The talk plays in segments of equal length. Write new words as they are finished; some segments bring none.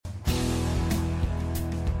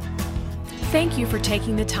Thank you for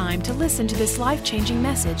taking the time to listen to this life-changing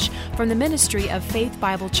message from the ministry of Faith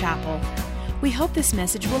Bible Chapel. We hope this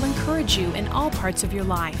message will encourage you in all parts of your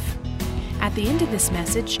life. At the end of this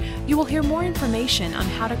message, you will hear more information on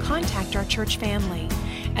how to contact our church family,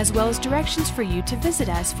 as well as directions for you to visit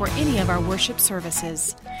us for any of our worship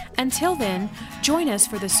services. Until then, join us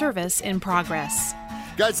for the service in progress.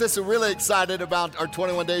 Guys, listen, really excited about our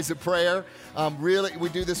 21 Days of Prayer. We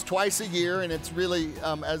do this twice a year, and it's really,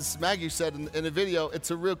 as Maggie said in the video,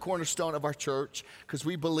 it's a real cornerstone of our church because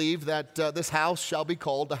we believe that this house shall be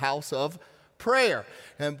called the house of prayer.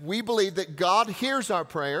 And we believe that God hears our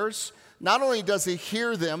prayers. Not only does he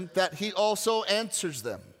hear them, that he also answers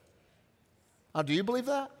them. Do you believe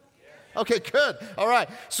that? Okay, good. All right.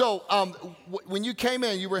 So when you came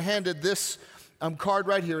in, you were handed this card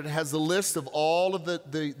right here. It has the list of all of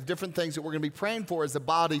the different things that we're going to be praying for as a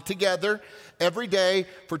body together every day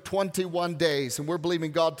for 21 days. And we're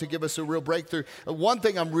believing God to give us a real breakthrough. One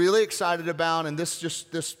thing I'm really excited about, and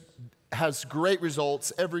this has great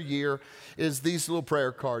results every year, is these little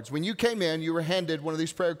prayer cards. When you came in, you were handed one of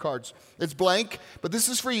these prayer cards. It's blank, but this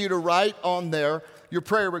is for you to write on there your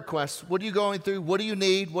prayer requests. What are you going through? What do you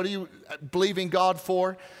need? What are you believing God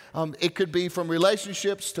for? It could be from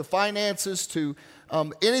relationships to finances to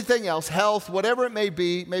anything else, health, whatever it may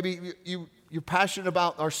be. Maybe you're passionate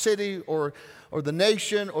about our city or the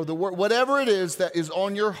nation or the world, whatever it is that is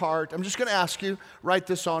on your heart. I'm just going to ask you, write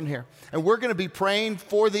this on here. And we're going to be praying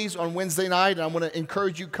for these on Wednesday night, and I'm going to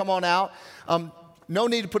encourage you, come on out. No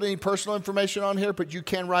need to put any personal information on here, but you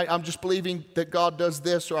can write, I'm just believing that God does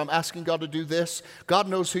this, or I'm asking God to do this. God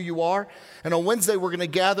knows who you are. And on Wednesday, we're going to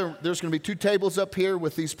gather. There's going to be 2 tables up here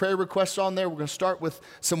with these prayer requests on there. We're going to start with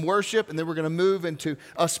some worship, and then we're going to move into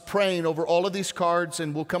us praying over all of these cards,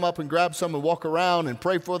 and we'll come up and grab some and walk around and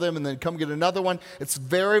pray for them, and then come get another one. It's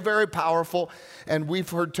very, very powerful, and we've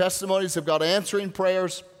heard testimonies of God answering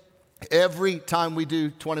prayers every time we do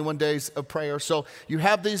 21 days of prayer. So you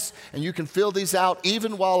have these, and you can fill these out.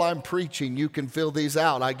 Even while I'm preaching, you can fill these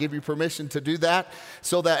out. I give you permission to do that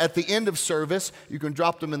so that at the end of service, you can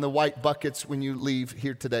drop them in the white buckets when you leave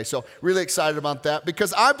here today. So really excited about that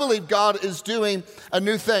because I believe God is doing a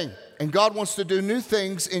new thing. And God wants to do new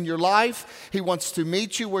things in your life. He wants to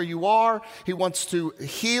meet you where you are. He wants to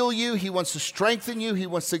heal you. He wants to strengthen you. He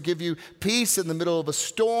wants to give you peace in the middle of a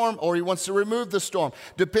storm, or he wants to remove the storm.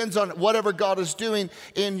 Depends on whatever God is doing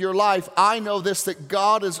in your life. I know this, that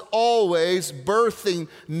God is always birthing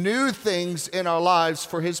new things in our lives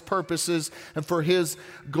for his purposes and for his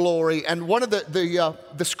glory. And one of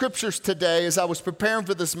the scriptures today, as I was preparing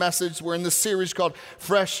for this message, we're in this series called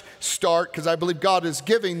Fresh Start, because I believe God is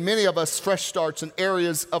giving many of us fresh starts in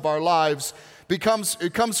areas of our lives. It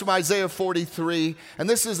comes from Isaiah 43, and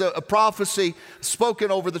this is a prophecy spoken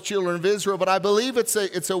over the children of Israel, but I believe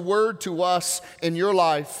it's a word to us in your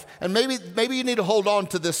life. And maybe you need to hold on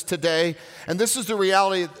to this today. And this is the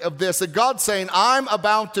reality of this, that God's saying, I'm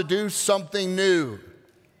about to do something new.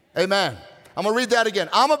 Amen. I'm going to read that again.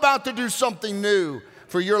 I'm about to do something new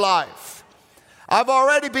for your life. I've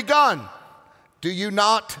already begun. Do you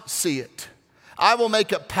not see it? I will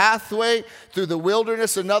make a pathway through the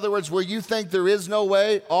wilderness. In other words, where you think there is no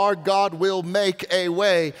way, our God will make a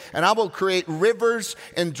way. And I will create rivers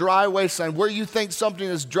and dry wasteland. Where you think something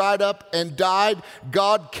is dried up and died,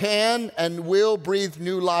 God can and will breathe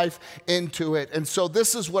new life into it. And so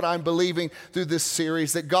this is what I'm believing through this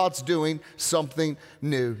series, that God's doing something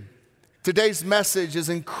new. Today's message is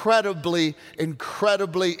incredibly,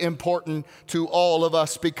 incredibly important to all of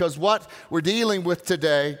us, because what we're dealing with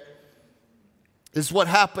today is what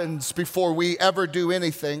happens before we ever do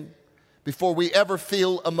anything, before we ever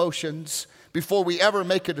feel emotions, before we ever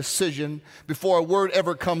make a decision, before a word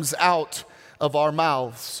ever comes out of our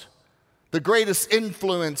mouths. The greatest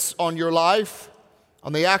influence on your life,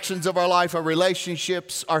 on the actions of our life, our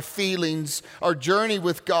relationships, our feelings, our journey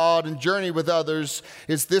with God and journey with others,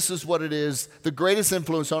 this is what it is. The greatest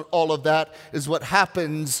influence on all of that is what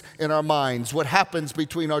happens in our minds, what happens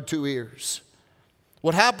between our 2 ears.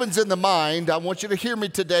 What happens in the mind, I want you to hear me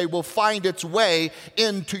today, will find its way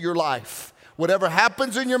into your life. Whatever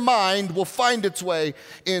happens in your mind will find its way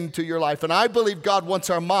into your life. And I believe God wants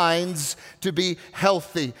our minds to be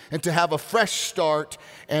healthy and to have a fresh start.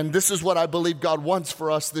 And this is what I believe God wants for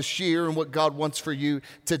us this year and what God wants for you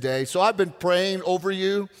today. So I've been praying over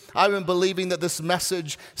you. I've been believing that this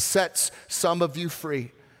message sets some of you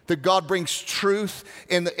free. That God brings truth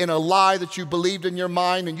in a lie that you believed in your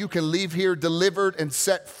mind, and you can leave here delivered and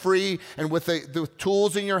set free and with the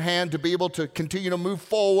tools in your hand to be able to continue to move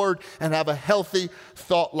forward and have a healthy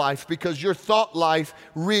thought life, because your thought life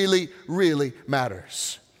really, really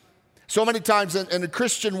matters. So many times in the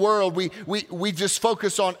Christian world, we just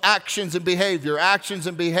focus on actions and behavior,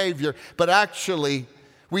 but actually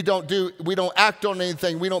we don't act on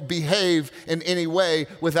anything, we don't behave in any way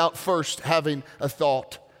without first having a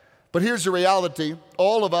thought. But here's the reality,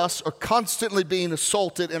 all of us are constantly being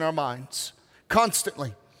assaulted in our minds,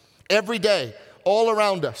 constantly, every day, all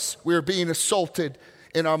around us, we are being assaulted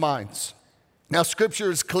in our minds. Now,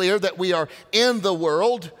 Scripture is clear that we are in the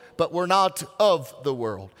world, but we're not of the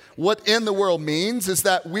world. What in the world means is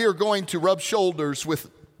that we are going to rub shoulders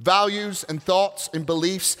with values and thoughts and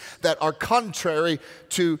beliefs that are contrary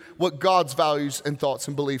to what God's values and thoughts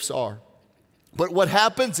and beliefs are. But what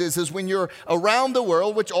happens is when you're around the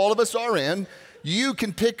world, which all of us are in, you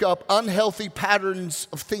can pick up unhealthy patterns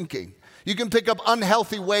of thinking. You can pick up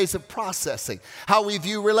unhealthy ways of processing, how we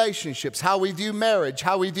view relationships, how we view marriage,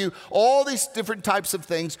 how we view all these different types of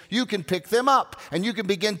things. You can pick them up and you can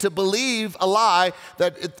begin to believe a lie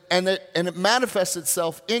and it manifests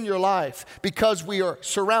itself in your life because we are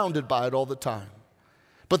surrounded by it all the time.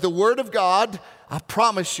 But the Word of God, I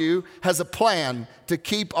promise you, has a plan to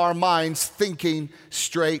keep our minds thinking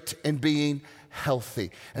straight and being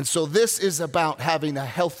healthy. And so this is about having a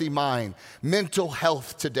healthy mind, mental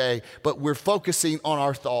health today, but we're focusing on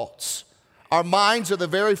our thoughts. Our minds are the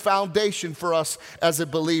very foundation for us as a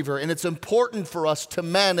believer, and it's important for us to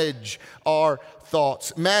manage our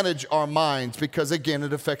thoughts, manage our minds, because again,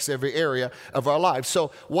 it affects every area of our lives.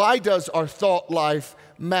 So why does our thought life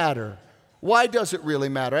matter? Why does it really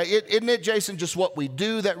matter? Isn't it, Jason, just what we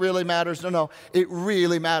do that really matters? No, it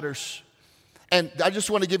really matters. And I just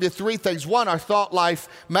want to give you three things. One, our thought life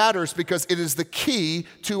matters because it is the key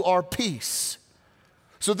to our peace.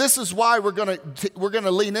 So this is why we're going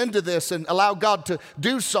to lean into this and allow God to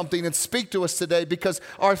do something and speak to us today, because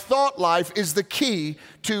our thought life is the key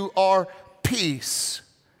to our peace.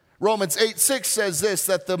 Romans 8:6 says this,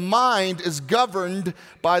 that the mind is governed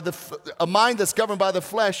by a mind that's governed by the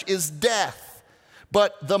flesh is death,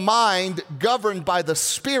 but the mind governed by the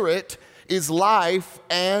Spirit is life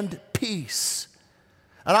and peace.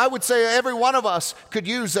 And I would say every one of us could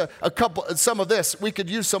use some of this. We could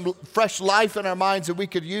use some fresh life in our minds, and we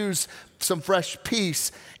could use some fresh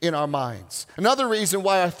peace in our minds. Another reason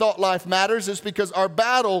why our thought life matters is because our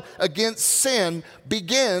battle against sin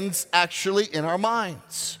begins actually in our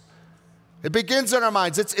minds. It begins in our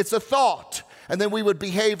minds. It's a thought, and then we would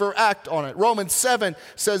behave or act on it. Romans 7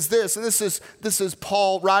 says this, and this is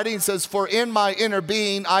Paul writing. It says, "For in my inner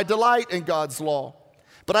being I delight in God's law.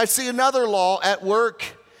 But I see another law at work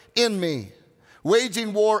in me,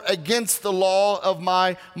 waging war against the law of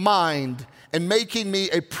my mind and making me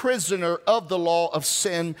a prisoner of the law of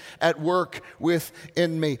sin at work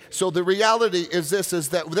within me." So the reality is this, is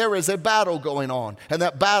that there is a battle going on, and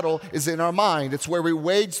that battle is in our mind. It's where we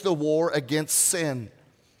wage the war against sin.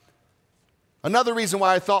 Another reason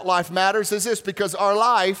why our thought life matters is this, because our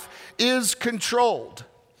life is controlled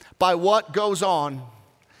by what goes on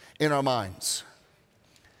in our minds.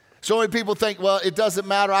 So many people think, well, it doesn't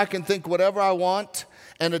matter. I can think whatever I want,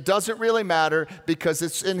 and it doesn't really matter because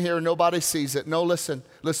it's in here and nobody sees it. No, listen.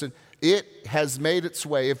 It has made its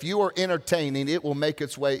way. If you are entertaining, it will make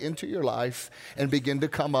its way into your life and begin to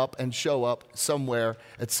come up and show up somewhere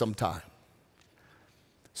at some time.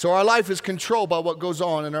 So our life is controlled by what goes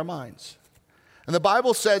on in our minds. And the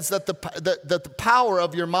Bible says that the power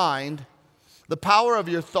of your mind, the power of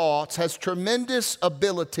your thoughts, has tremendous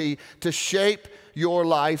ability to shape your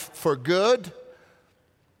life for good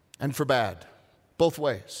and for bad, both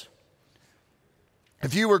ways.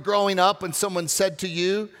 If you were growing up and someone said to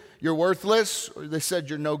you, you're worthless, or they said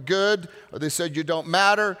you're no good, or they said you don't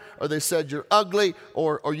matter, or they said you're ugly,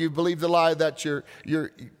 or you believe the lie that you're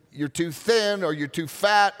too thin, or you're too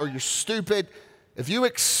fat, or you're stupid, if you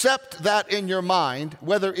accept that in your mind,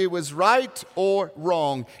 whether it was right or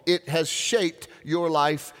wrong, it has shaped your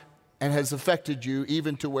life and has affected you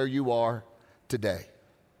even to where you are today.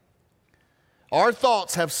 Our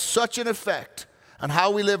thoughts have such an effect on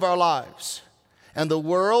how we live our lives. And the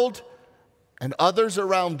world and others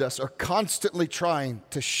around us are constantly trying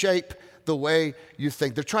to shape the way you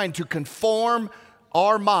think. They're trying to conform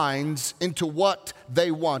our minds into what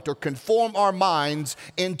they want, or conform our minds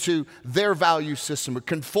into their value system, or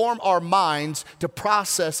conform our minds to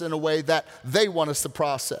process in a way that they want us to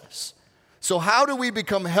process. So how do we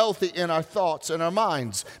become healthy in our thoughts and our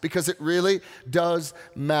minds? Because it really does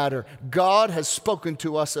matter. God has spoken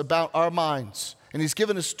to us about our minds, and He's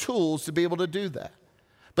given us tools to be able to do that.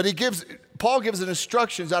 But Paul gives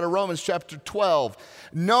instructions out of Romans chapter 12,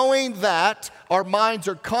 knowing that our minds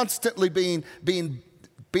are constantly being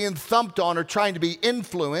thumped on or trying to be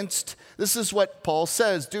influenced. This is what Paul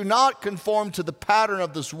says. Do not conform to the pattern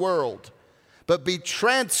of this world, but be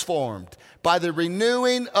transformed by the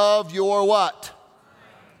renewing of your what?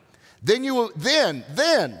 Then you will,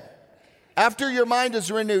 after your mind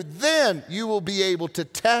is renewed, then you will be able to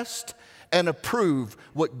test and approve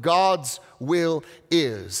what God's will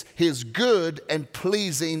is, his good and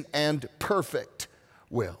pleasing and perfect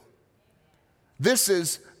will. This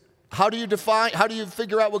is, how do you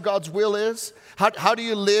figure out what God's will is? How do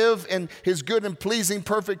you live in his good and pleasing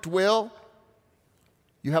perfect will?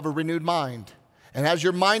 You have a renewed mind. And as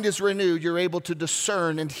your mind is renewed, you're able to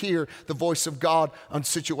discern and hear the voice of God on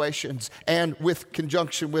situations, and with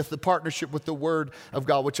conjunction with the partnership with the Word of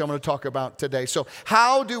God, which I'm going to talk about today. So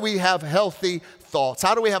how do we have healthy thoughts?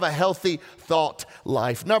 How do we have a healthy thought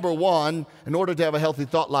life? Number one, in order to have a healthy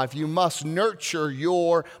thought life, you must nurture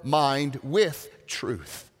your mind with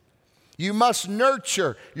truth. You must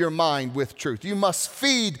nurture your mind with truth. You must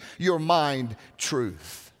feed your mind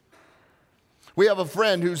truth. We have a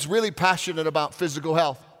friend who's really passionate about physical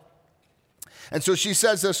health. And so she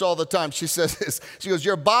says this all the time. She says this. She goes,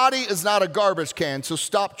 your body is not a garbage can, so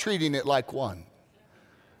stop treating it like one.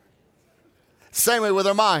 Same way with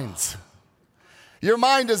our minds. Your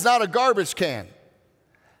mind is not a garbage can.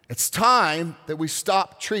 It's time that we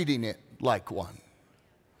stop treating it like one.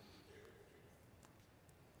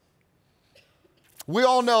 We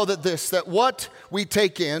all know that what we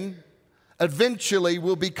take in eventually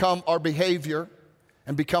will become our behavior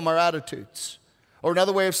and become our attitudes. Or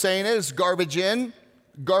another way of saying it is garbage in,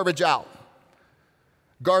 garbage out.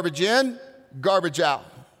 Garbage in, garbage out.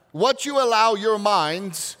 What you allow into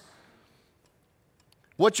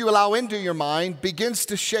your mind begins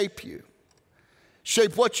to shape you.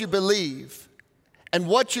 Shape what you believe. And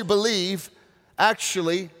what you believe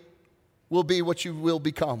actually will be what you will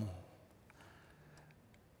become.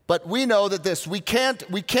 But we know that we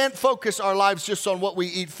can't focus our lives just on what we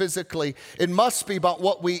eat physically. It must be about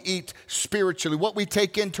what we eat spiritually. What we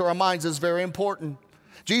take into our minds is very important.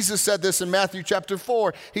 Jesus said this in Matthew chapter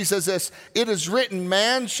 4. He says this, it is written,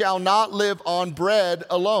 man shall not live on bread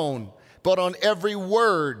alone, but on every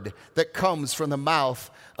word that comes from the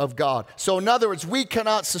mouth of God. So in other words, we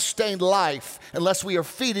cannot sustain life unless we are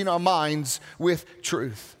feeding our minds with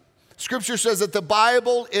truth. Scripture says that the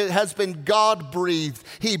Bible, it has been God-breathed.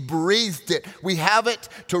 He breathed it. We have it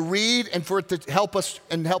to read and for it to help us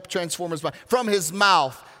and help transform us from his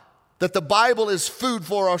mouth. That the Bible is food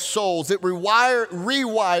for our souls. It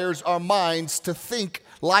rewires our minds to think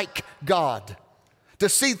like God, to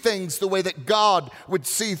see things the way that God would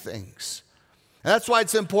see things. And that's why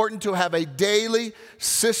it's important to have a daily,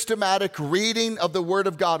 systematic reading of the Word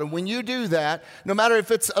of God. And when you do that, no matter if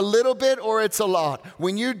it's a little bit or it's a lot,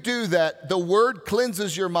 when you do that, the Word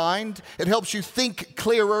cleanses your mind. It helps you think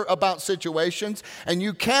clearer about situations. And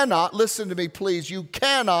you cannot, listen to me please, you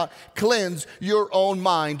cannot cleanse your own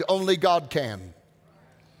mind. Only God can.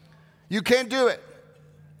 You can't do it.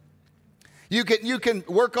 You can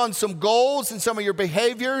work on some goals and some of your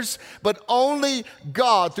behaviors, but only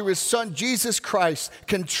God, through his Son, Jesus Christ,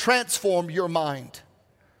 can transform your mind.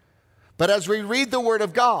 But as we read the Word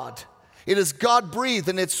of God, it is God-breathed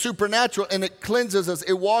and it's supernatural and it cleanses us,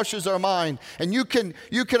 it washes our mind. And you can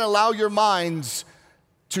allow your minds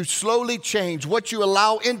to slowly change. What you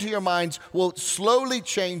allow into your minds will slowly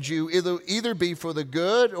change you, either be for the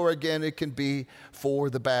good or again, it can be for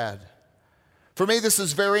the bad. For me, this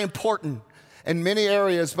is very important in many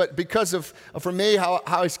areas, but because for me, how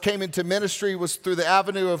I came into ministry was through the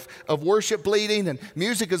avenue of worship leading, and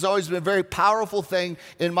music has always been a very powerful thing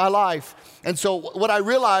in my life. And so what I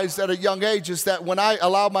realized at a young age is that when I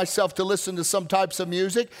allowed myself to listen to some types of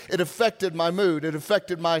music, it affected my mood, it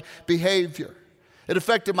affected my behavior, it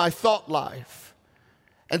affected my thought life.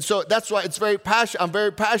 And so that's why I'm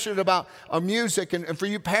very passionate about our music. And for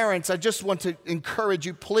you parents, I just want to encourage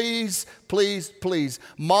you, please, please, please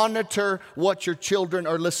monitor what your children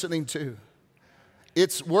are listening to.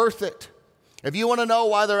 It's worth it. If you want to know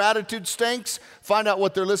why their attitude stinks, find out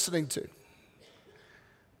what they're listening to.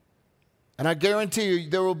 And I guarantee you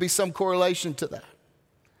there will be some correlation to that.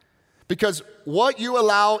 Because what you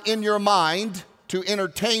allow in your mind to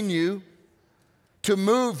entertain you, to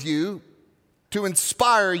move you, to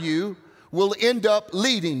inspire you, will end up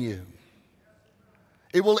leading you.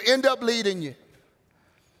 It will end up leading you.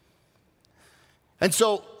 And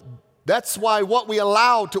so that's why what we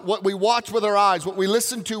what we watch with our eyes, what we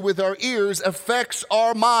listen to with our ears affects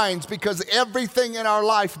our minds, because everything in our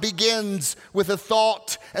life begins with a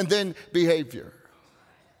thought and then behavior.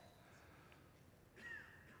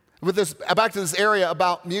 Back to this area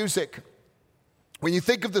about music. When you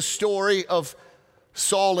think of the story of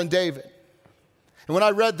Saul and David, And when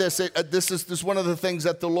I read this, this is one of the things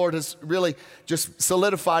that the Lord has really just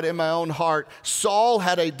solidified in my own heart. Saul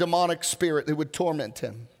had a demonic spirit that would torment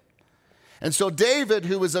him. And so David,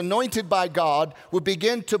 who was anointed by God, would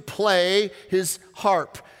begin to play his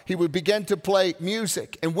harp. He would begin to play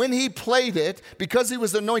music. And when he played it, because he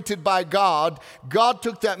was anointed by God, God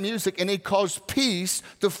took that music and it caused peace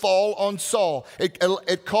to fall on Saul.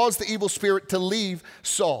 It caused the evil spirit to leave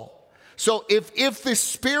Saul. So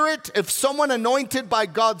if someone anointed by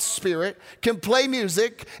God's Spirit can play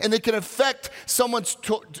music and it can affect someone's,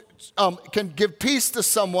 can give peace to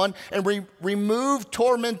someone and remove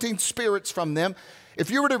tormenting spirits from them,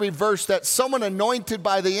 if you were to reverse that, someone anointed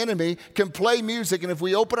by the enemy can play music, and if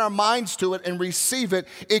we open our minds to it and receive it,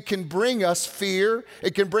 it can bring us fear,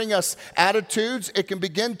 it can bring us attitudes, it can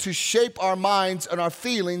begin to shape our minds and our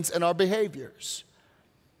feelings and our behaviors.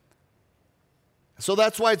 So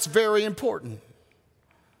that's why it's very important.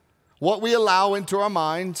 What we allow into our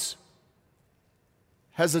minds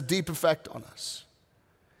has a deep effect on us.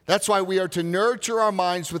 That's why we are to nurture our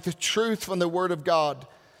minds with the truth from the Word of God,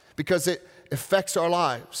 because it affects our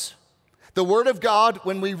lives. The Word of God,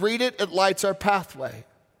 when we read it, it lights our pathway.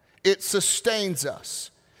 It sustains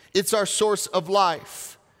us. It's our source of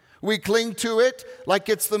life. We cling to it like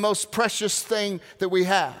it's the most precious thing that we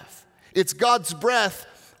have. It's God's breath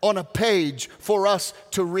on a page for us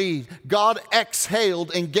to read. God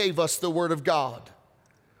exhaled and gave us the Word of God.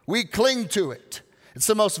 We cling to it. It's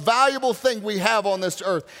the most valuable thing we have on this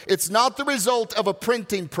earth. It's not the result of a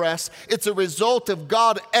printing press. It's a result of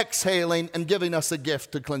God exhaling and giving us a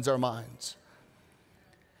gift to cleanse our minds.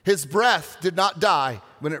 His breath did not die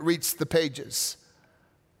when it reached the pages.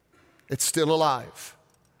 It's still alive.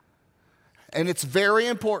 And it's very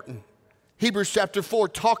important. Hebrews chapter 4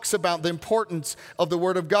 talks about the importance of the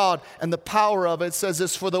Word of God and the power of it. It says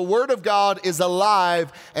this, for the Word of God is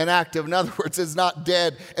alive and active. In other words, it's not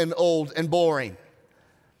dead and old and boring.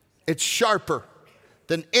 It's sharper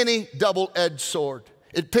than any double-edged sword.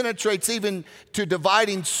 It penetrates even to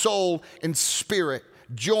dividing soul and spirit,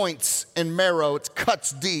 joints and marrow. It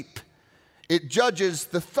cuts deep. It judges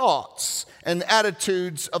the thoughts and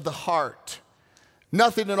attitudes of the heart.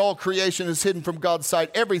 Nothing in all creation is hidden from God's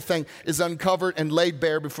sight. Everything is uncovered and laid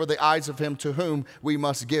bare before the eyes of Him to whom we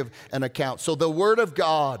must give an account. So the Word of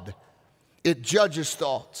God, it judges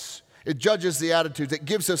thoughts. It judges the attitudes. It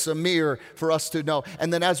gives us a mirror for us to know.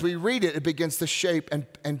 And then as we read it, it begins to shape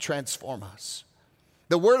and transform us.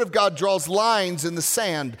 The Word of God draws lines in the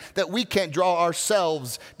sand that we can't draw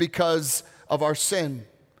ourselves because of our sin.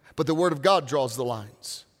 But the Word of God draws the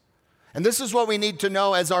lines. And this is what we need to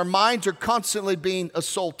know as our minds are constantly being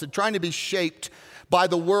assaulted, trying to be shaped by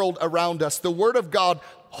the world around us. The Word of God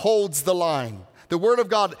holds the line. The Word of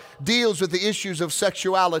God deals with the issues of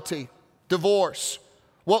sexuality, divorce,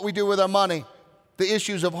 what we do with our money, the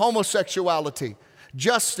issues of homosexuality,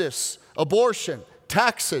 justice, abortion,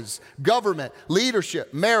 taxes, government,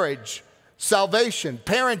 leadership, marriage, salvation,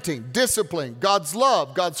 parenting, discipline, God's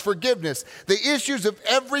love, God's forgiveness. The issues of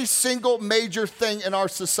every single major thing in our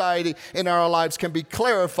society, in our lives, can be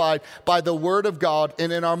clarified by the Word of God.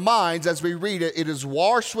 And in our minds, as we read it, it is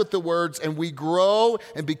washed with the words, and we grow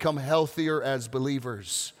and become healthier as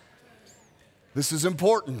believers. This is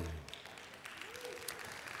important.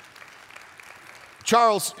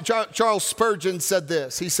 Charles Spurgeon said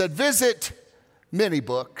this. He said, visit many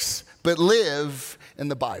books, but live in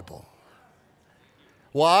the Bible.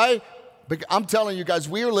 Why? Because I'm telling you guys,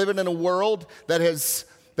 we are living in a world that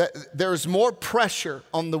there's more pressure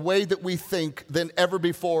on the way that we think than ever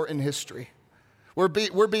before in history. We're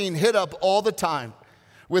being hit up all the time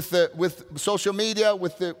with social media,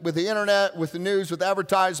 with the internet, with the news, with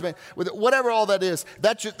advertisement, with whatever all that is.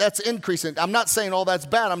 That's increasing. I'm not saying all that's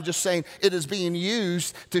bad. I'm just saying it is being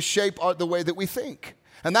used to shape the way that we think.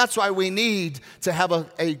 And that's why we need to have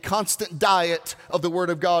a constant diet of the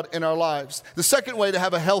Word of God in our lives. The second way to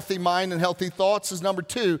have a healthy mind and healthy thoughts is number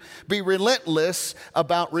 2, be relentless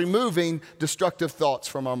about removing destructive thoughts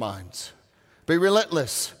from our minds. Be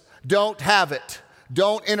relentless. Don't have it.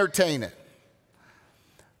 Don't entertain it.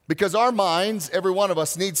 Because our minds, every one of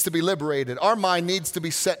us, needs to be liberated. Our mind needs to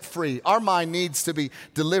be set free. Our mind needs to be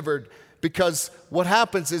delivered. Because what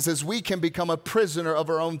happens is we can become a prisoner of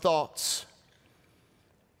our own thoughts.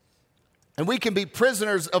 And we can be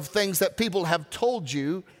prisoners of things that people have told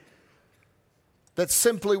you that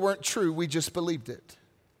simply weren't true. We just believed it.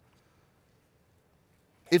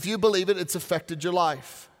 If you believe it, it's affected your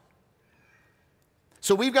life.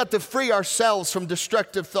 So we've got to free ourselves from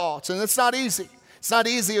destructive thoughts. And it's not easy. It's not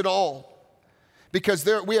easy at all. Because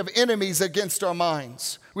we have enemies against our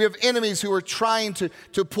minds. We have enemies who are trying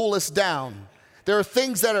to pull us down. There are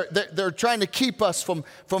things they're trying to keep us from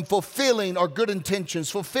fulfilling our good intentions,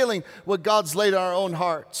 fulfilling what God's laid on our own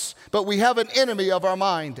hearts. But we have an enemy of our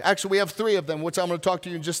mind. Actually, we have 3 of them, which I'm going to talk to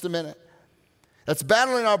you in just a minute. That's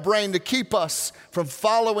battling our brain to keep us from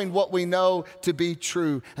following what we know to be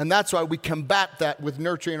true. And that's why we combat that with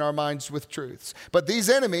nurturing our minds with truths. But these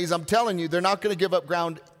enemies, I'm telling you, they're not going to give up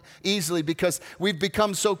ground easily because we've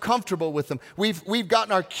become so comfortable with them. We've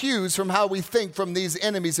gotten our cues from how we think from these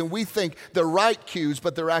enemies, and we think they're right cues,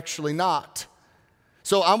 but they're actually not.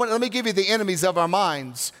 So let me give you the enemies of our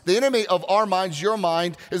minds. The enemy of our minds, your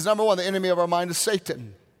mind, is number 1. The enemy of our mind is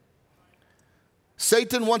Satan.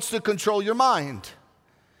 Satan wants to control your mind.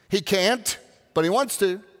 He can't, but he wants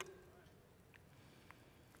to.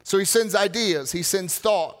 So he sends ideas, he sends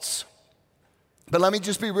thoughts. But let me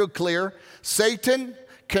just be real clear. Satan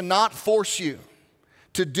cannot force you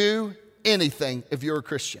to do anything if you're a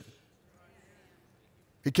Christian.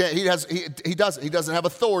 He can't. He doesn't have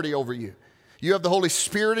authority over you. You have the Holy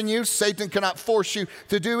Spirit in you. Satan cannot force you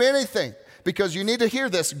to do anything. Because you need to hear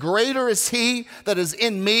this. Greater is he that is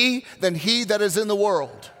in me than he that is in the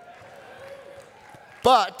world.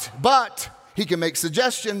 But he can make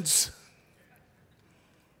suggestions.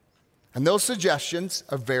 And those suggestions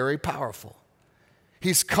are very powerful.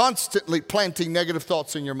 He's constantly planting negative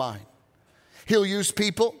thoughts in your mind. He'll use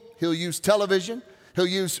people. He'll use television. He'll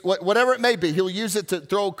use whatever it may be. He'll use it to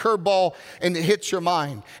throw a curveball and it hits your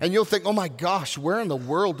mind. And you'll think, oh my gosh, where in the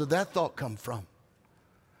world did that thought come from?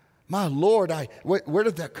 My Lord, where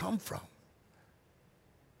did that come from?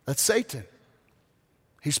 That's Satan.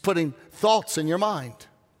 He's putting thoughts in your mind.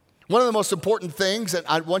 One of the most important things, and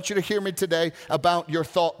I want you to hear me today about your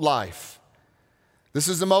thought life. This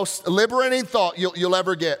is the most liberating thought you'll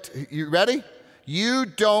ever get. You ready? You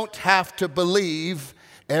don't have to believe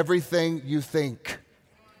everything you think.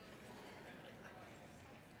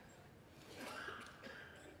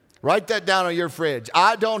 Write that down on your fridge.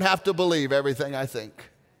 I don't have to believe everything I think.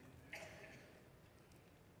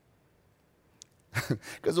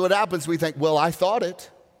 Because what happens, we think, well, I thought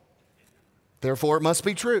it, therefore it must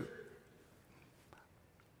be true.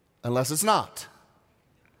 Unless it's not.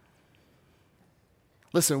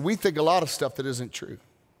 Listen, we think a lot of stuff that isn't true.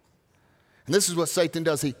 And this is what Satan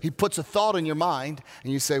does. He puts a thought in your mind,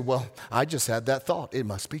 and you say, well, I just had that thought. It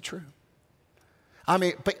must be true. I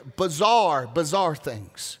mean, bizarre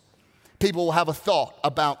things. People will have a thought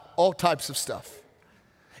about all types of stuff.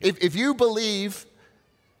 If you believe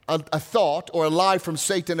a thought or a lie from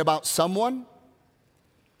Satan about someone,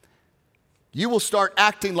 you will start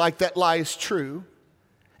acting like that lie is true,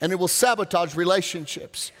 and it will sabotage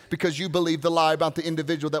relationships because you believe the lie about the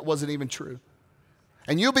individual that wasn't even true.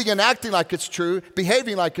 And you begin acting like it's true,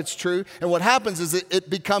 behaving like it's true, and what happens is it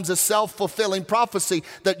becomes a self-fulfilling prophecy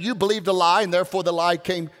that you believed a lie, and therefore the lie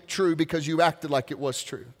came true because you acted like it was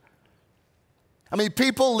true. I mean,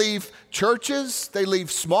 people leave churches, they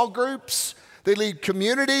leave small groups, they leave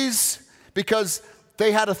communities because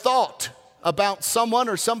they had a thought about someone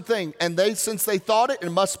or something, and since they thought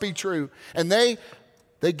it must be true, and they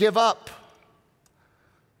give up.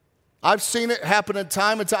 I've seen it happen in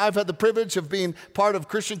time and time. I've had the privilege of being part of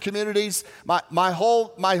Christian communities. My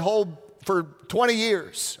whole for 20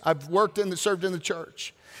 years, I've served in the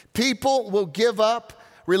church. People will give up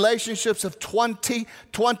relationships of 20,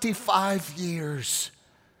 25 years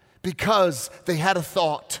because they had a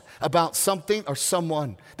thought about something or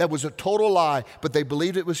someone that was a total lie, but they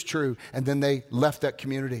believed it was true, and then they left that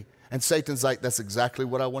community. And Satan's like, that's exactly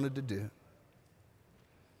what I wanted to do.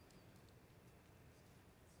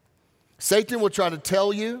 Satan will try to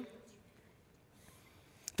tell you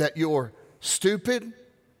that you're stupid.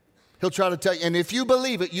 He'll try to tell you, and if you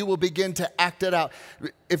believe it, you will begin to act it out.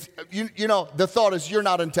 If you know, the thought is you're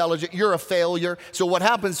not intelligent, you're a failure. So what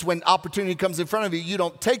happens when opportunity comes in front of you, you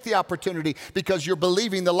don't take the opportunity because you're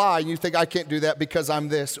believing the lie, and you think, I can't do that because I'm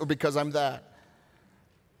this or because I'm that.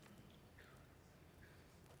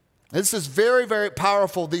 This is very, very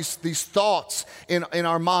powerful, these thoughts in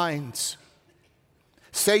our minds.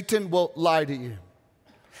 Satan will lie to you.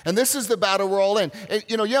 And this is the battle we're all in. And,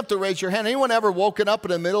 you have to raise your hand. Anyone ever woken up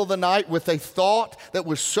in the middle of the night with a thought that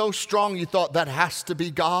was so strong you thought that has to be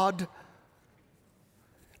God?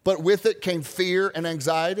 But with it came fear and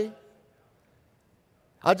anxiety?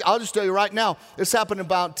 I'll just tell you right now, this happened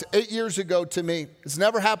about 8 years ago to me. It's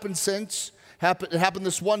never happened since. It happened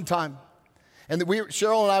this one time. And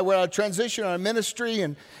Cheryl and I were at a transition on a ministry,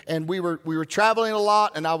 and we were traveling a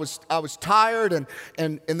lot, and I was tired,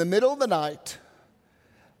 and in the middle of the night,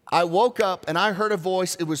 I woke up and I heard a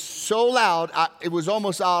voice. It was so loud, it was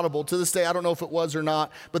almost audible. To this day, I don't know if it was or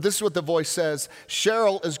not, but this is what the voice says: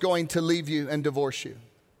 Cheryl is going to leave you and divorce you.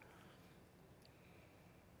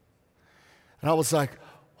 And I was like,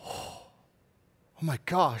 oh my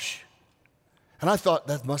gosh. And I thought,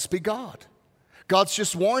 that must be God. God's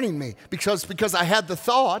just warning me because I had the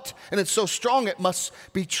thought, and it's so strong, it must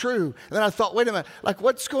be true. And then I thought, wait a minute, like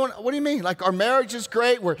what do you mean? Like our marriage is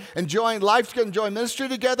great, we're enjoying life, enjoying ministry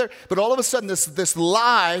together, but all of a sudden this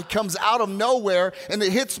lie comes out of nowhere and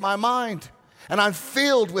it hits my mind. And I'm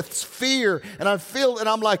filled with fear, and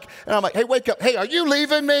I'm like, hey, wake up. Hey, are you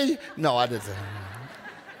leaving me? No, I didn't.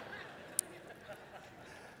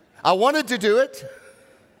 I wanted to do it.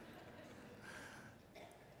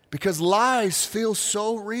 Because lies feel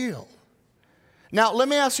so real. Now, let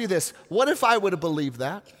me ask you this. What if I would have believed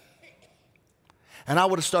that? And I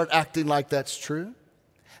would have started acting like that's true?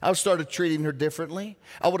 I would have started treating her differently.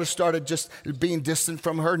 I would have started just being distant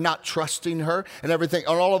from her, not trusting her and everything.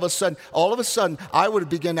 And all of a sudden, I would have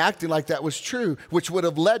begun acting like that was true, which would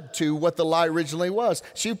have led to what the lie originally was.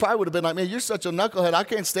 She probably would have been like, man, you're such a knucklehead, I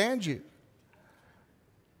can't stand you.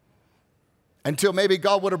 Until maybe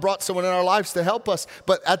God would have brought someone in our lives to help us.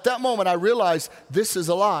 But at that moment, I realized this is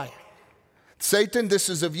a lie. Satan, this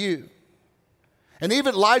is of you. And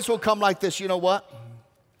even lies will come like this, you know what?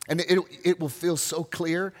 And it will feel so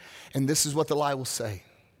clear. And this is what the lie will say.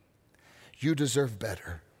 You deserve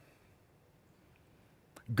better.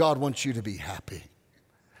 God wants you to be happy.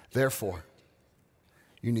 Therefore,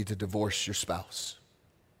 you need to divorce your spouse.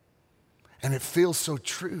 And it feels so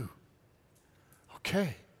true.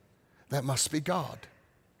 Okay. That must be God.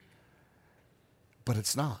 But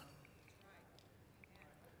it's not.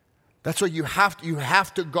 That's why you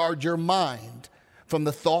have to guard your mind from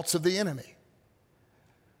the thoughts of the enemy.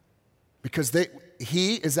 Because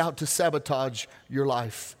he is out to sabotage your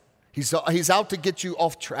life. He's out to get you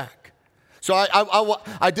off track. So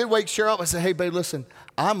I did wake Cheryl up. I said, hey, babe, listen,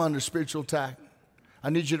 I'm under spiritual attack. I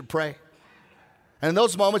need you to pray. And in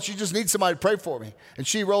those moments, you just need somebody to pray for me. And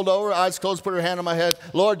she rolled over, eyes closed, put her hand on my head.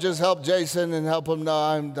 Lord, just help Jason and help him know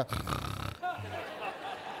I'm done.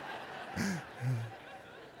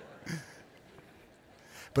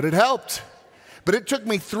 But it helped. But it took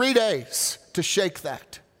me 3 days to shake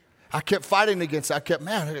that. I kept fighting against it.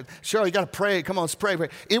 Man, Cheryl, you got to pray. Come on, let's pray.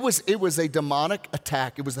 It was a demonic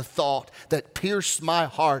attack. It was a thought that pierced my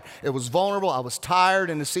heart. It was vulnerable. I was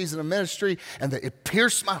tired in the season of ministry, and it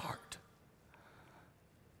pierced my heart.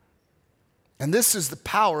 And this is the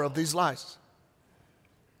power of these lies.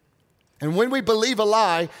 And when we believe a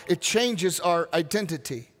lie, it changes our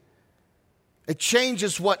identity. It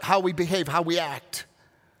changes how we behave, how we act.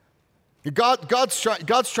 God's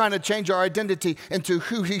trying to change our identity into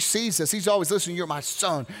who he sees us. He's always, listen, you're my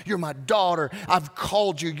son, you're my daughter, I've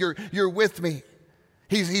called you, you're with me.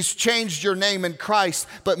 He's changed your name in Christ,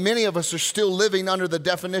 but many of us are still living under the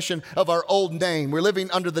definition of our old name. We're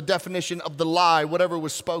living under the definition of the lie, whatever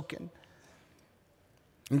was spoken.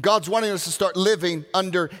 And God's wanting us to start living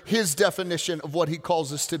under his definition of what he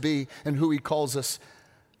calls us to be and who he calls us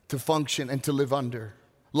to function and to live under.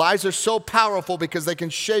 Lies are so powerful because they can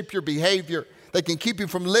shape your behavior. They can keep you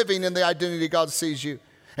from living in the identity God sees you.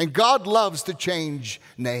 And God loves to change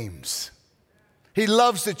names. He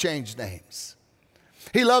loves to change names.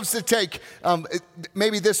 He loves to take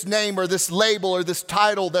maybe this name or this label or this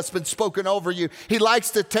title that's been spoken over you. He likes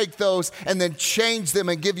to take those and then change them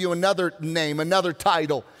and give you another name, another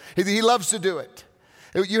title. He loves to do it.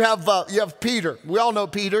 You have Peter. We all know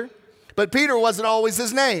Peter. But Peter wasn't always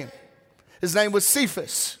his name. His name was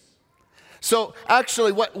Cephas. So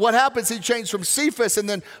actually what happens, he changed from Cephas, and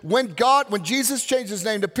then when Jesus changed his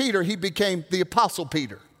name to Peter, he became the Apostle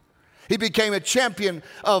Peter. He became a champion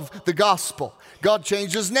of the gospel. God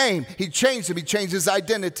changed his name. He changed him. He changed his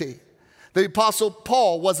identity. The Apostle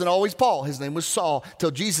Paul wasn't always Paul. His name was Saul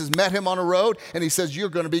till Jesus met him on a road, and he says, you're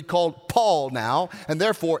going to be called Paul now. And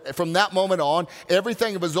therefore, from that moment on,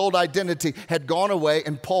 everything of his old identity had gone away,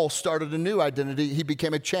 and Paul started a new identity. He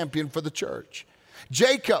became a champion for the church.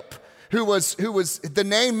 Jacob, who was the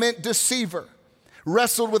name meant deceiver,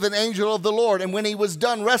 wrestled with an angel of the Lord. And when he was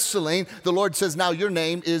done wrestling, the Lord says, now your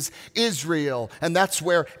name is Israel. And that's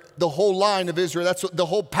where the whole line of Israel, that's the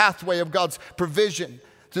whole pathway of God's provision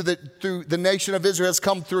through the nation of Israel has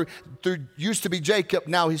come through used to be Jacob,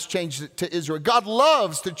 now he's changed it to Israel. God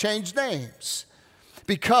loves to change names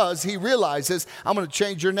because he realizes, I'm going to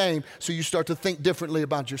change your name so you start to think differently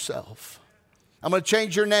about yourself. I'm going to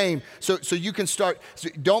change your name so you can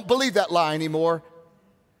don't believe that lie anymore.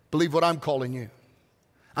 Believe what I'm calling you.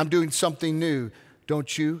 I'm doing something new.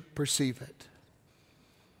 Don't you perceive it?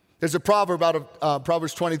 There's a proverb out of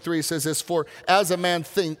Proverbs 23. It says this, for as a man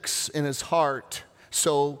thinks in his heart,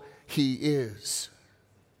 so he is.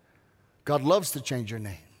 God loves to change your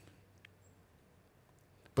name.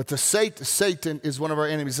 But Satan is one of our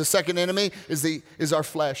enemies. The second enemy is our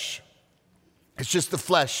flesh. It's just the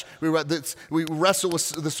flesh. We wrestle with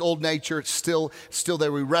this old nature. It's still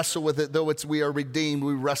there. We wrestle with it. Though we are redeemed,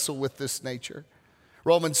 we wrestle with this nature.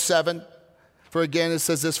 Romans 7, for again it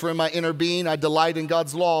says this, for in my inner being I delight in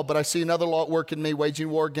God's law, but I see another law at work in me, waging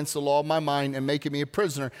war against the law of my mind and making me a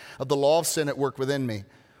prisoner of the law of sin at work within me.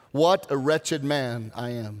 What a wretched man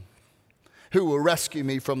I am. Who will rescue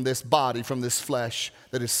me from this body, from this flesh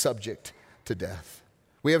that is subject to death?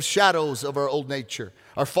 We have shadows of our old nature,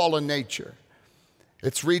 our fallen nature.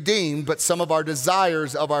 It's redeemed, but some of our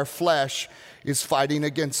desires of our flesh is fighting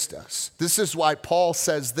against us. This is why Paul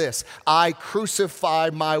says this, I crucify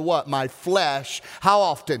my what? My flesh. How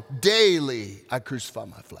often? Daily I crucify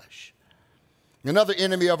my flesh. Another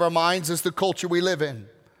enemy of our minds is the culture we live in.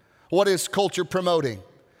 What is culture promoting?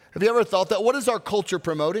 Have you ever thought that? What is our culture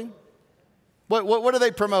promoting? What are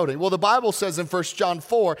they promoting? Well, the Bible says in 1 John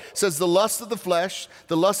 4, says the lust of the flesh,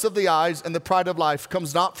 the lust of the eyes, and the pride of life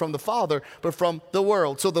comes not from the Father, but from the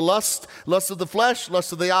world. So the lust of the flesh,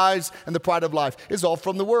 lust of the eyes, and the pride of life is all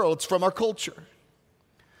from the world. It's from our culture.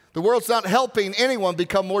 The world's not helping anyone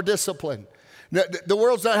become more disciplined. The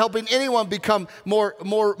world's not helping anyone become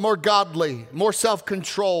more godly, more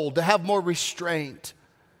self-controlled, to have more restraint.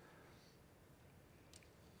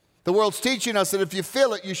 The world's teaching us that if you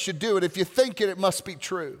feel it, you should do it. If you think it, it must be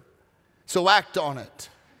true. So act on it.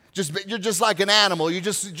 You're just like an animal. You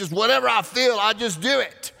just whatever I feel, I just do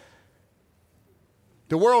it.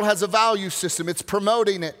 The world has a value system. It's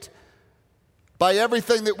promoting it by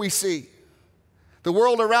everything that we see. The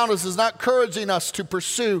world around us is not encouraging us to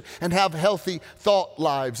pursue and have healthy thought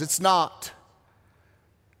lives. It's not.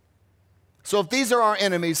 So if these are our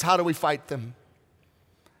enemies, how do we fight them?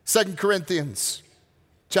 2 Corinthians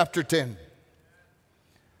chapter 10.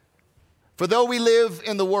 For though we live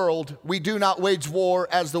in the world, we do not wage war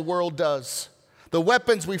as the world does. The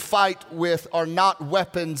weapons we fight with are not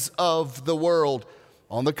weapons of the world.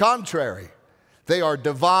 On the contrary, they are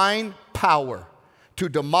divine power to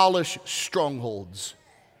demolish strongholds.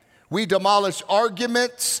 We demolish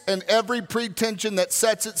arguments and every pretension that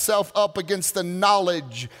sets itself up against the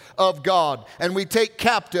knowledge of God. And we take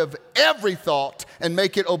captive every thought and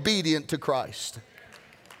make it obedient to Christ.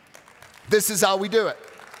 This is how we do it.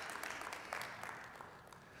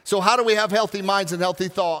 So how do we have healthy minds and healthy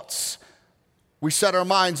thoughts? We set our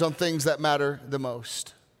minds on things that matter the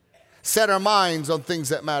most. Set our minds on things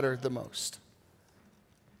that matter the most.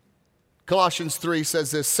 Colossians 3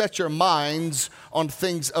 says this, set your minds on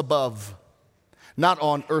things above, not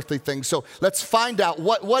on earthly things. So let's find out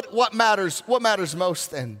what matters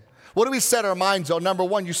most then. What do we set our minds on? Number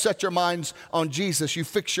one, you set your minds on Jesus. You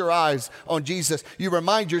fix your eyes on Jesus. You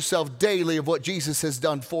remind yourself daily of what Jesus has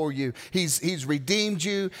done for you. He's redeemed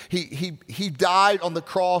you. He died on the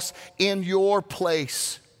cross in your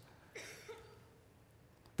place.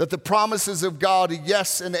 That the promises of God,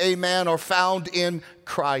 yes and amen, are found in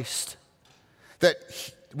Christ.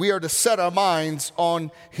 That we are to set our minds on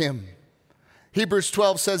Him. Hebrews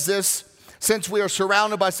 12 says this, since we are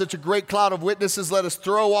surrounded by such a great cloud of witnesses, let us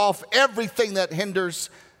throw off everything that hinders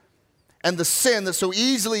and the sin that so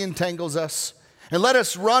easily entangles us. And let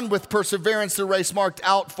us run with perseverance the race marked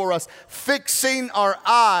out for us, fixing our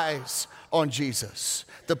eyes on Jesus,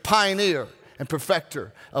 the pioneer and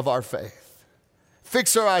perfecter of our faith.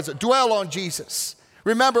 Fix our eyes, dwell on Jesus.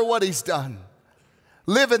 Remember what He's done.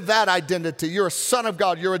 Live in that identity. You're a son of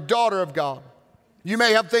God. You're a daughter of God. You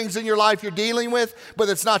may have things in your life you're dealing with, but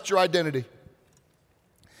it's not your identity.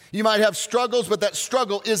 You might have struggles, but that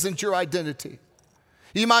struggle isn't your identity.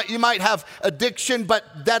 You might have addiction, but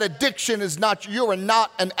that addiction is not, you are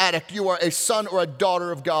not an addict. You are a son or a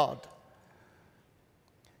daughter of God.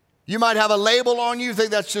 You might have a label on you,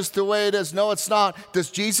 think that's just the way it is. No, it's not.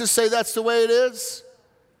 Does Jesus say that's the way it is?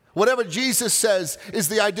 Whatever Jesus says is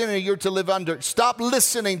the identity you're to live under. Stop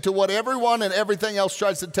listening to what everyone and everything else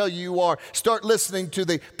tries to tell you are. Start listening to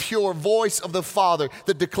the pure voice of the Father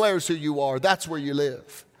that declares who you are. That's where you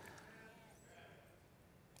live.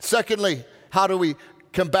 Secondly, how do we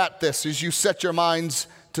combat this? Is you set your minds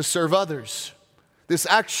to serve others. This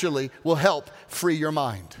actually will help free your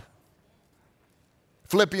mind.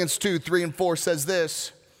 Philippians 2, 3 and 4 says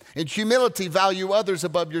this, in humility, value others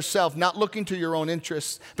above yourself, not looking to your own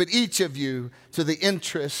interests, but each of you to the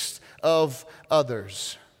interest of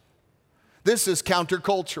others. This is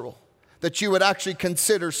countercultural, that you would actually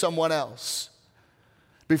consider someone else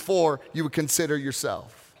before you would consider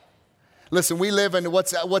yourself. Listen, we live in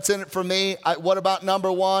what's in it for me? What about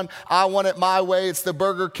number one? I want it my way. It's the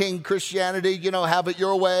Burger King Christianity. Have it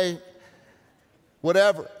your way.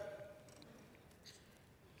 Whatever.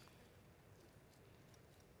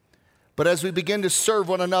 But as we begin to serve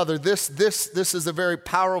one another, this is a very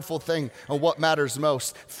powerful thing on what matters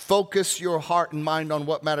most. Focus your heart and mind on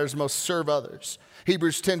what matters most. Serve others.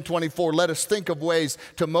 Hebrews 10:24, let us think of ways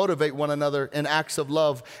to motivate one another in acts of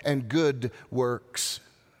love and good works.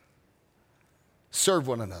 Serve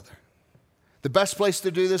one another. The best place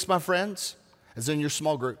to do this, my friends, is in your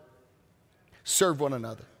small group. Serve one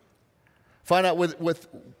another. Find out with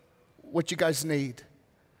what you guys need.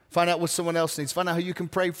 Find out what someone else needs. Find out how you can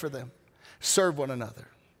pray for them. Serve one another.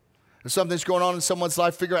 If something's going on in someone's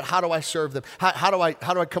life, figure out, how do I serve them? How do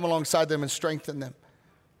I come alongside them and strengthen them?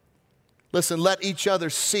 Listen, let each other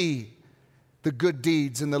see the good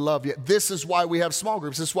deeds and the love. This is why we have small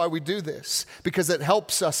groups. This is why we do this, because it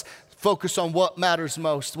helps us focus on what matters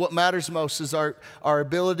most. What matters most is our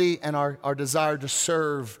ability and our desire to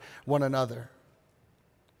serve one another.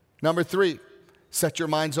 Number 3, set your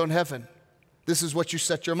minds on heaven. This is what you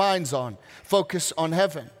set your minds on. Focus on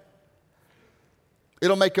heaven.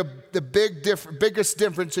 It'll make the biggest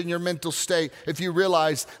difference in your mental state if you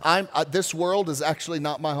realize this world is actually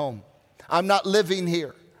not my home. I'm not living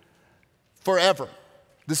here forever.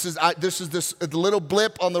 This is this little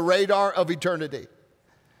blip on the radar of eternity.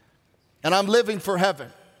 And I'm living for heaven.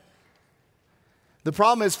 The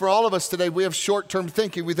problem is, for all of us today, we have short-term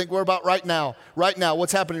thinking. We think we're about right now,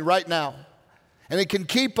 what's happening right now. And it can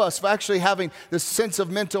keep us from actually having this sense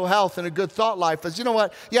of mental health and a good thought life. As you know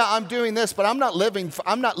what? Yeah, I'm doing this, but I'm not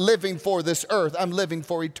living for this earth. I'm living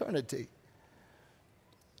for eternity.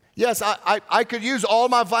 Yes, I could use all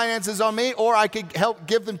my finances on me, or I could help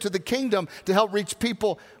give them to the kingdom to help reach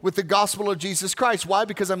people with the gospel of Jesus Christ. Why?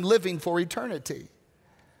 Because I'm living for eternity.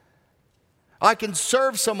 I can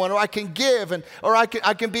serve someone, or I can give, or I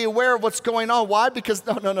can be aware of what's going on. Why? Because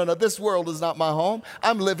no, this world is not my home.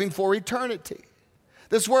 I'm living for eternity.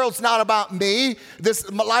 This world's not about me.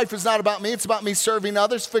 My life is not about me. It's about me serving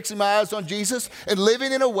others, fixing my eyes on Jesus, and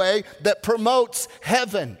living in a way that promotes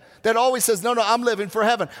heaven. That always says, no, I'm living for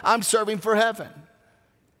heaven. I'm serving for heaven.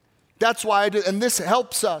 That's why I do. And this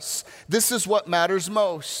helps us. This is what matters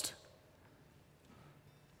most.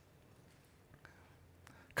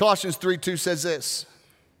 Colossians 3:2 says this.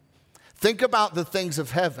 Think about the things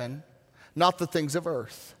of heaven, not the things of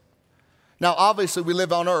earth. Now, obviously, we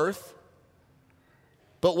live on earth.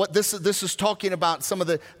 But what this is talking about, some of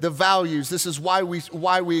the values. This is why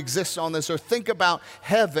we exist on this earth. Think about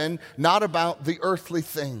heaven, not about the earthly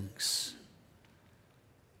things.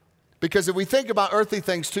 Because if we think about earthly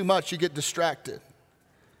things too much, you get distracted.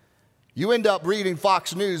 You end up reading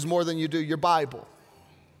Fox News more than you do your Bible.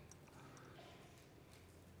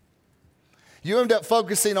 You end up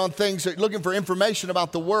focusing on things, looking for information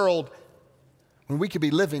about the world, when we could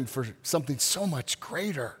be living for something so much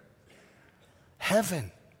greater.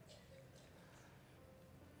 Heaven.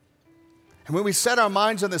 And when we set our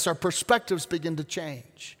minds on this, our perspectives begin to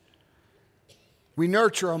change. We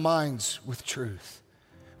nurture our minds with truth.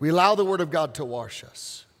 We allow the Word of God to wash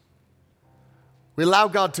us. We allow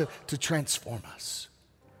God to transform us.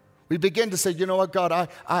 We begin to say, you know what, God,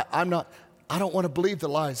 I don't want to believe the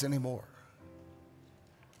lies anymore.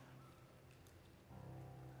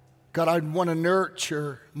 God, I want to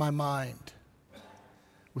nurture my mind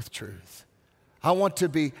with truth. I want to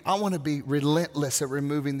be relentless at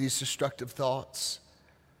removing these destructive thoughts.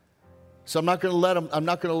 So I'm not going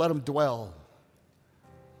to let them dwell.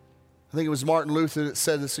 I think it was Martin Luther that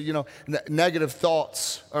said this. So, negative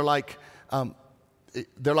thoughts are like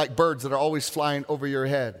they're like birds that are always flying over your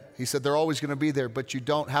head. He said they're always going to be there, but you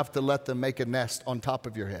don't have to let them make a nest on top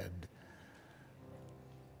of your head.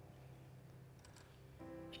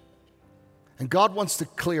 And God wants to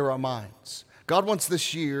clear our minds. God wants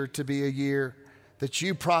this year to be a year that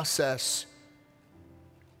you process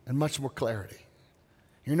in much more clarity.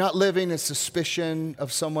 You're not living in suspicion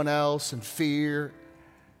of someone else and fear.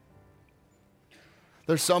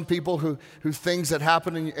 There's some people who things that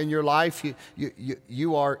happen in your life,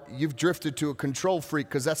 you've drifted to a control freak,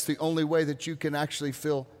 because that's the only way that you can actually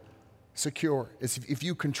feel secure, is if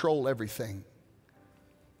you control everything.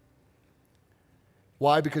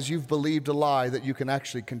 Why? Because you've believed a lie that you can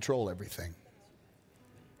actually control everything.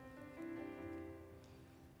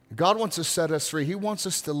 God wants to set us free. He wants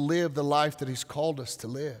us to live the life that He's called us to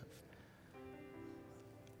live.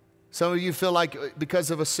 Some of you feel like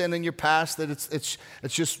because of a sin in your past that it's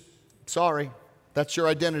just, sorry, that's your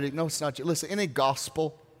identity. No, it's not. Listen, any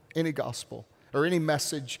gospel or any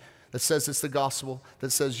message that says it's the gospel, that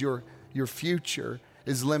says your future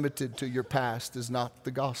is limited to your past, is not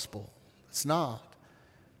the gospel. It's not.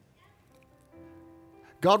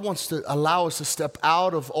 God wants to allow us to step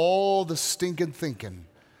out of all the stinking thinking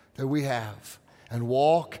that we have and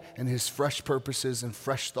walk in His fresh purposes and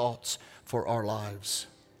fresh thoughts for our lives.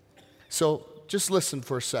 So just listen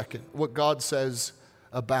for a second what God says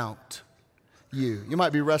about you. You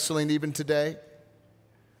might be wrestling even today.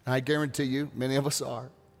 I guarantee you, many of us are.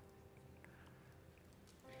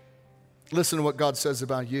 Listen to what God says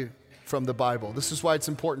about you from the Bible. This is why it's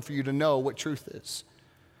important for you to know what truth is.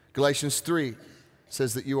 Galatians 3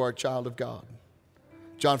 says that you are a child of God.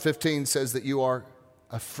 John 15 says that you are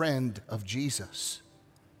a friend of Jesus.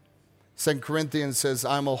 2 Corinthians says,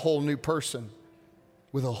 I'm a whole new person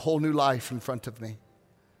with a whole new life in front of me.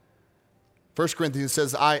 1 Corinthians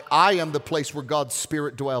says, I am the place where God's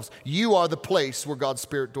Spirit dwells. You are the place where God's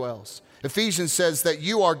Spirit dwells. Ephesians says that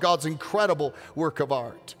you are God's incredible work of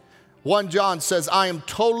art. 1 John says, I am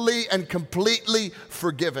totally and completely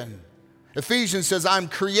forgiven. Ephesians says, I'm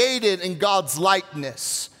created in God's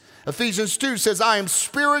likeness. Ephesians 2 says, I am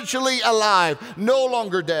spiritually alive, no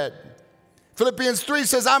longer dead. Philippians 3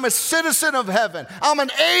 says, I'm a citizen of heaven. I'm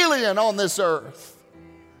an alien on this earth.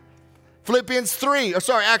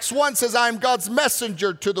 Acts 1 says, I am God's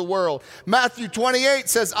messenger to the world. Matthew 28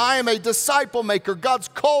 says, I am a disciple maker. God's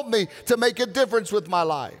called me to make a difference with my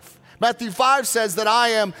life. Matthew 5 says that I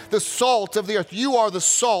am the salt of the earth. You are the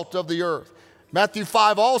salt of the earth. Matthew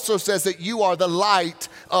 5 also says that you are the light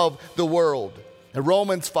of the world. And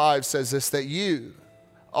Romans 5 says this, that you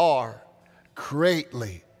are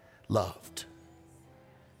greatly loved.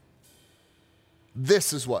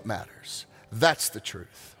 This is what matters. That's the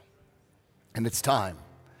truth. And it's time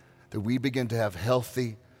that we begin to have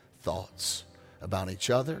healthy thoughts about each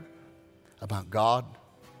other, about God,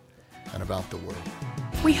 and about the world.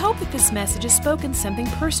 We hope that this message has spoken something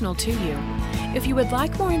personal to you. If you would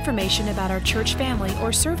like more information about our church family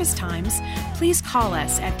or service times, please call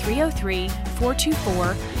us at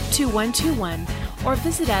 303-424-2121 or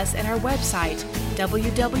visit us at our website,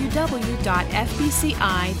 www.fbci.org.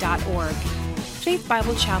 Faith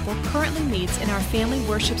Bible Chapel currently meets in our Family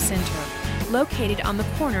Worship Center, located on the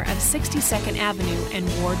corner of 62nd Avenue and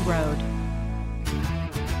Ward Road.